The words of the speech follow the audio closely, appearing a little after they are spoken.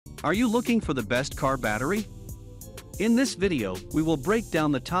Are you looking for the best car battery? In this video, we will break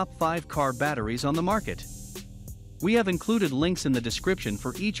down the top 5 car batteries on the market. We have included links in the description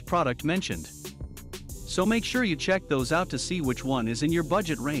for each product mentioned. So make sure you check those out to see which one is in your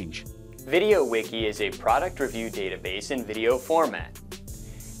budget range. VideoWiki is a product review database in video format.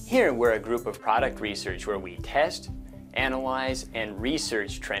 Here we're a group of product research where we test, analyze, and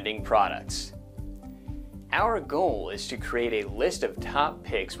research trending products. Our goal is to create a list of top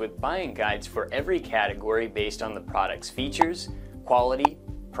picks with buying guides for every category based on the product's features, quality,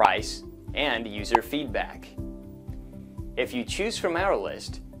 price, and user feedback. If you choose from our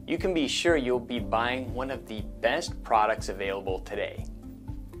list, you can be sure you'll be buying one of the best products available today.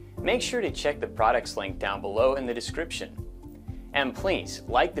 Make sure to check the products link down below in the description. And please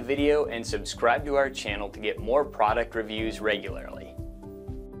like the video and subscribe to our channel to get more product reviews regularly.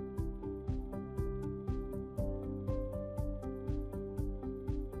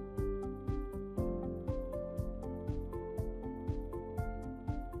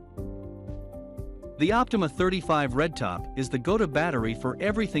 The Optima 35 redtop is the go-to battery for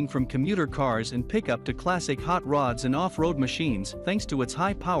everything from commuter cars and pickup to classic hot rods and off-road machines thanks to its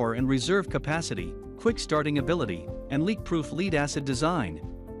high power and reserve capacity, quick starting ability, and leak-proof lead-acid design.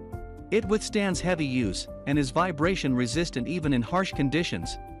 It withstands heavy use and is vibration resistant even in harsh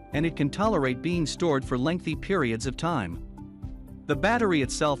conditions, and it can tolerate being stored for lengthy periods of time. The battery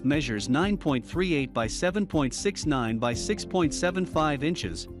itself measures 9.38 by 7.69 by 6.75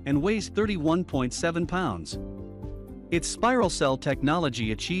 inches and weighs 31.7 pounds. Its spiral cell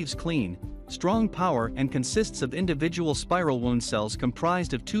technology achieves clean, strong power and consists of individual spiral wound cells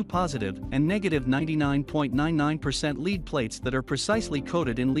comprised of 2 positive and negative 99.99% lead plates that are precisely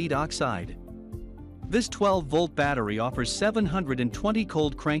coated in lead oxide. This 12-volt battery offers 720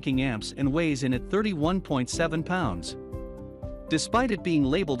 cold cranking amps and weighs in at 31.7 pounds. Despite it being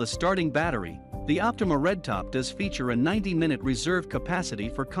labeled a starting battery, the Optima redtop does feature a 90-minute reserve capacity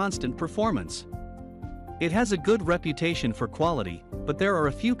for constant performance. It has a good reputation for quality, but there are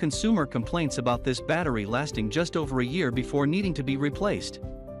a few consumer complaints about this battery lasting just over a year before needing to be replaced.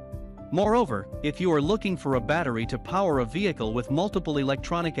 Moreover, if you are looking for a battery to power a vehicle with multiple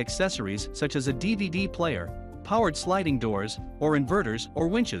electronic accessories such as a DVD player, powered sliding doors, or inverters or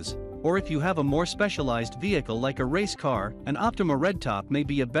winches, or if you have a more specialized vehicle like a race car, an Optima redtop may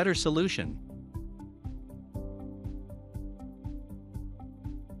be a better solution.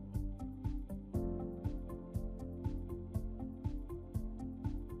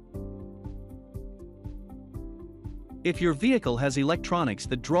 If your vehicle has electronics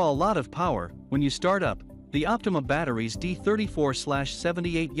that draw a lot of power when you start up, the Optima battery's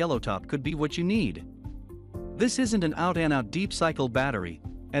D34/78 yellowtop could be what you need. This isn't an out-and-out deep cycle battery,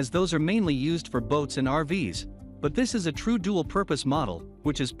 as those are mainly used for boats and RVs, but this is a true dual-purpose model,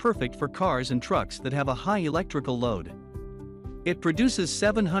 which is perfect for cars and trucks that have a high electrical load. It produces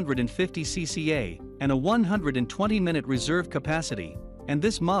 750 cca and a 120-minute reserve capacity, and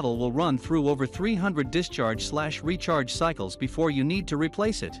this model will run through over 300 discharge/recharge cycles before you need to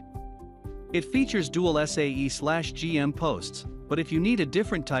replace it. It features dual SAE/GM posts, but if you need a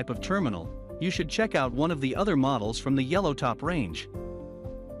different type of terminal, you should check out one of the other models from the yellowtop range.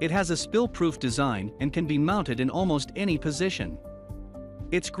 It has a spill-proof design and can be mounted in almost any position.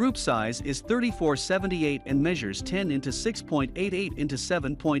 Its group size is 34/78 and measures 10 into 6.88 into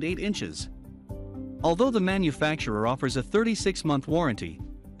 7.8 inches. Although the manufacturer offers a 36-month warranty,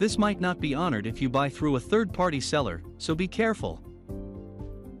 this might not be honored if you buy through a third-party seller, so be careful.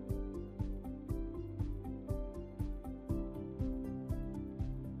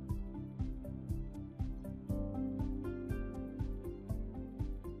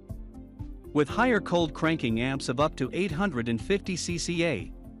 With higher cold cranking amps of up to 850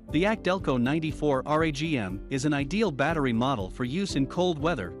 cca, the Delco 94 RAGM is an ideal battery model for use in cold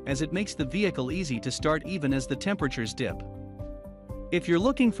weather as it makes the vehicle easy to start even as the temperatures dip. If you're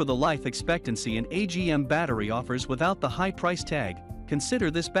looking for the life expectancy an AGM battery offers without the high price tag,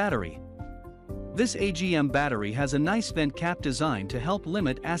 consider this battery. This AGM battery has a nice vent cap design to help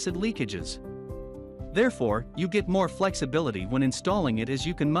limit acid leakages. Therefore, you get more flexibility when installing it as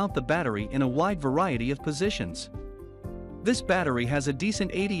you can mount the battery in a wide variety of positions. This battery has a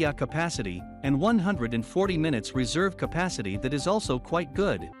decent 80Ah capacity and 140 minutes reserve capacity that is also quite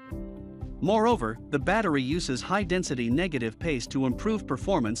good. Moreover, the battery uses high-density negative paste to improve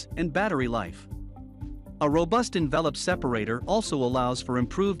performance and battery life. A robust envelope separator also allows for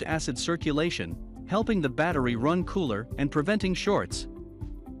improved acid circulation, helping the battery run cooler and preventing shorts.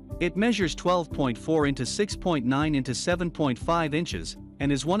 It measures 12.4 into 6.9 into 7.5 inches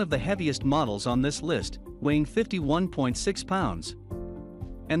and is one of the heaviest models on this list, weighing 51.6 pounds.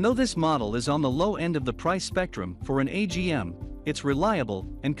 And though this model is on the low end of the price spectrum for an AGM, it's reliable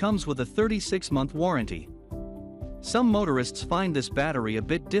and comes with a 36-month warranty. Some motorists find this battery a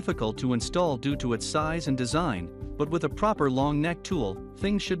bit difficult to install due to its size and design, but with a proper long neck tool,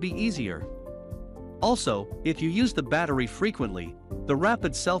 things should be easier. Also, if you use the battery frequently, the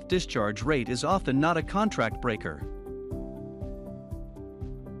rapid self-discharge rate is often not a contract breaker.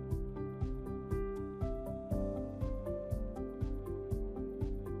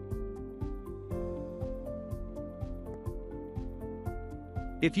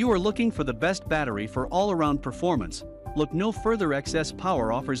 If you are looking for the best battery for all-around performance, look no further. Excess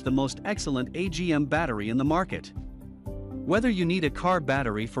Power offers the most excellent AGM battery in the market. Whether you need a car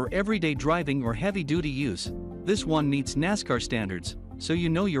battery for everyday driving or heavy-duty use, this one meets NASCAR standards, so you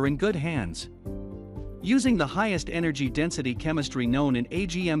know you're in good hands. Using the highest energy density chemistry known in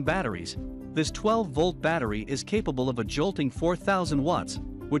AGM batteries, this 12-volt battery is capable of a jolting 4,000 watts,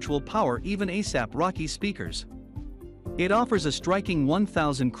 which will power even ASAP Rocky speakers. It offers a striking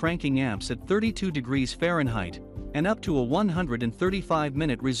 1,000 cranking amps at 32 degrees Fahrenheit, and up to a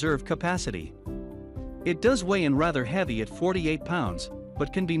 135-minute reserve capacity. It does weigh in rather heavy at 48 pounds,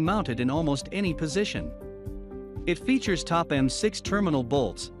 but can be mounted in almost any position. It features top M6 terminal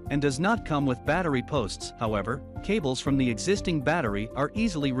bolts, and does not come with battery posts. However, cables from the existing battery are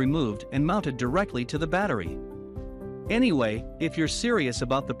easily removed and mounted directly to the battery. Anyway, if you're serious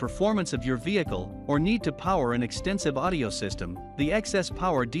about the performance of your vehicle, or need to power an extensive audio system, the XS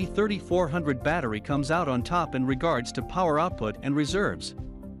Power D3400 battery comes out on top in regards to power output and reserves.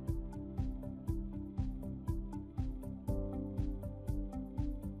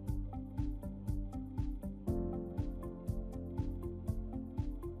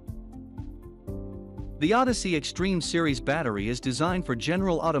 The Odyssey Extreme Series battery is designed for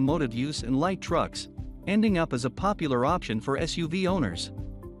general automotive use and light trucks, ending up as a popular option for SUV owners.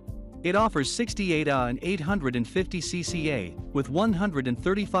 It offers 68 Ah and 850 cca, with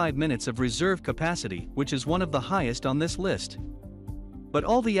 135 minutes of reserve capacity, which is one of the highest on this list. But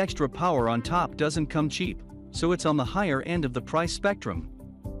all the extra power on top doesn't come cheap, so it's on the higher end of the price spectrum.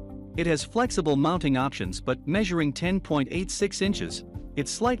 It has flexible mounting options, but measuring 10.86 inches, it's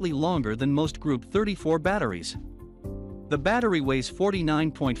slightly longer than most Group 34 batteries. The battery weighs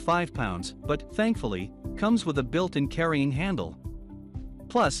 49.5 pounds, but, thankfully, comes with a built-in carrying handle.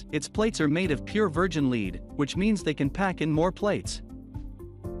 Plus, its plates are made of pure virgin lead, which means they can pack in more plates.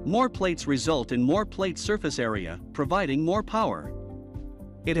 More plates result in more plate surface area, providing more power.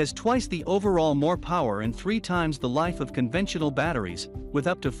 It has twice the overall more power and 3 times the life of conventional batteries, with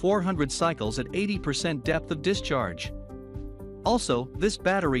up to 400 cycles at 80% depth of discharge. Also, this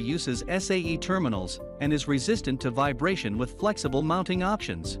battery uses SAE terminals and is resistant to vibration with flexible mounting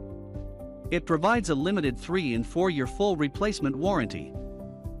options. It provides a limited 3 and 4-year full replacement warranty.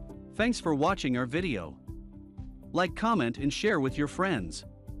 Thanks for watching our video. Like, comment and share with your friends.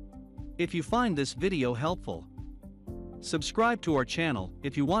 If you find this video helpful, subscribe to our channel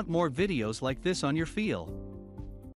if you want more videos like this on your feel.